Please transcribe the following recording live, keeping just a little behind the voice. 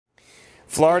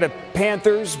Florida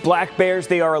panthers, black bears,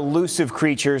 they are elusive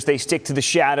creatures. They stick to the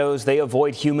shadows. They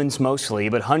avoid humans mostly,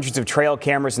 but hundreds of trail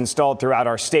cameras installed throughout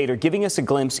our state are giving us a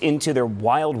glimpse into their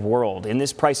wild world. In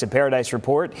this Price of Paradise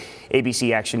report,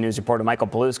 ABC Action News reporter Michael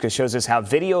Paluska shows us how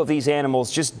video of these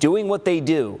animals just doing what they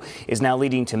do is now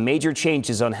leading to major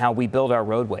changes on how we build our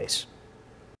roadways.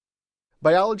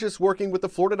 Biologists working with the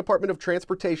Florida Department of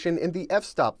Transportation and the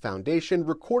F-Stop Foundation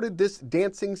recorded this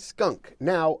dancing skunk,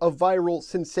 now a viral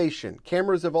sensation.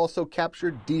 Cameras have also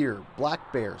captured deer,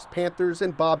 black bears, panthers,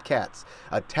 and bobcats.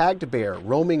 A tagged bear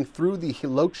roaming through the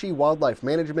Hilochi Wildlife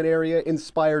Management Area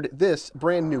inspired this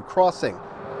brand new crossing.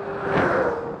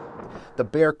 The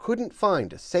bear couldn't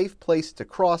find a safe place to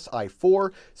cross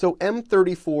I-4, so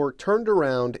M34 turned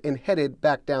around and headed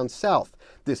back down south.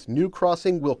 This new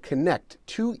crossing will connect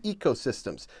two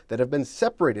ecosystems that have been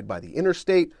separated by the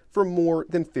interstate for more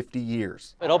than 50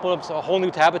 years. It opens up a whole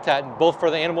new habitat, both for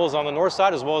the animals on the north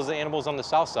side as well as the animals on the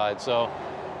south side. So,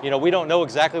 we don't know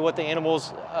exactly what the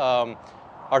animals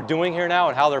are doing here now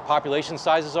and how their population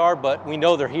sizes are, but we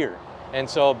know they're here. And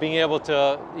so being able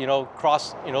to,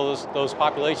 cross, those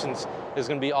populations is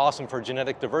going to be awesome for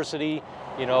genetic diversity,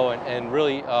 and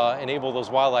really enable those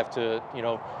wildlife to,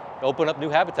 open up new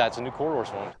habitats and new corridors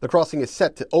for them. The crossing is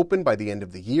set to open by the end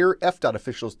of the year. FDOT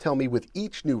officials tell me with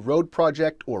each new road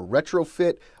project or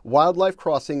retrofit, wildlife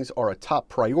crossings are a top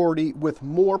priority with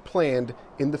more planned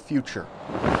in the future.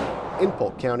 In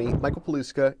Polk County, Michael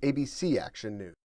Paluska, ABC Action News.